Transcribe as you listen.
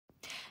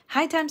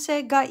Hi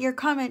Timeseg, got your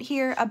comment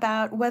here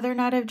about whether or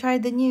not I've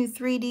tried the new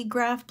 3D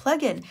Graph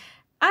plugin.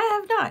 I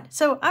have not,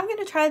 so I'm going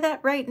to try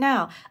that right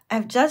now.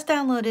 I've just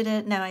downloaded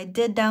it. Now I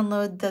did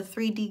download the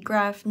 3D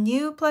Graph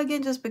new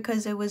plugin just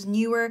because it was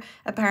newer.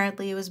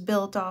 Apparently it was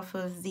built off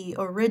of the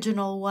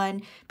original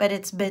one, but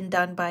it's been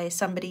done by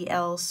somebody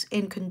else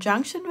in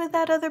conjunction with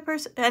that other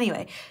person.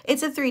 Anyway,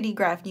 it's a 3D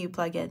Graph new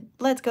plugin.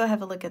 Let's go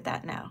have a look at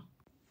that now.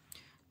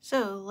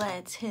 So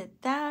let's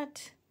hit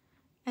that.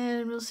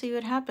 And we'll see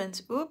what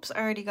happens. Oops, I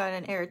already got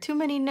an error. Too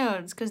many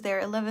nodes because there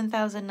are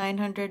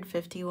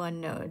 11,951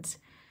 nodes.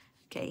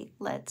 Okay,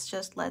 let's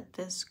just let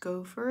this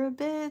go for a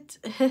bit.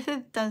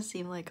 It does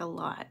seem like a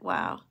lot.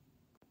 Wow.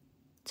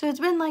 So it's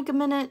been like a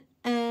minute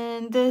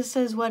and this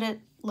is what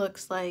it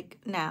looks like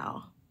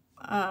now.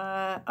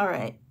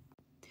 Alright.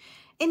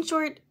 In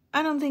short,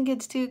 I don't think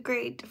it's too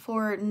great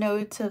for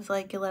nodes of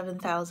like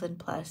 11,000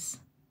 plus.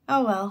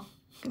 Oh well.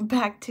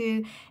 Back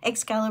to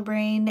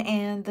Excalibrain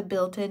and the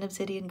built-in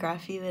Obsidian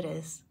Graph View it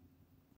is.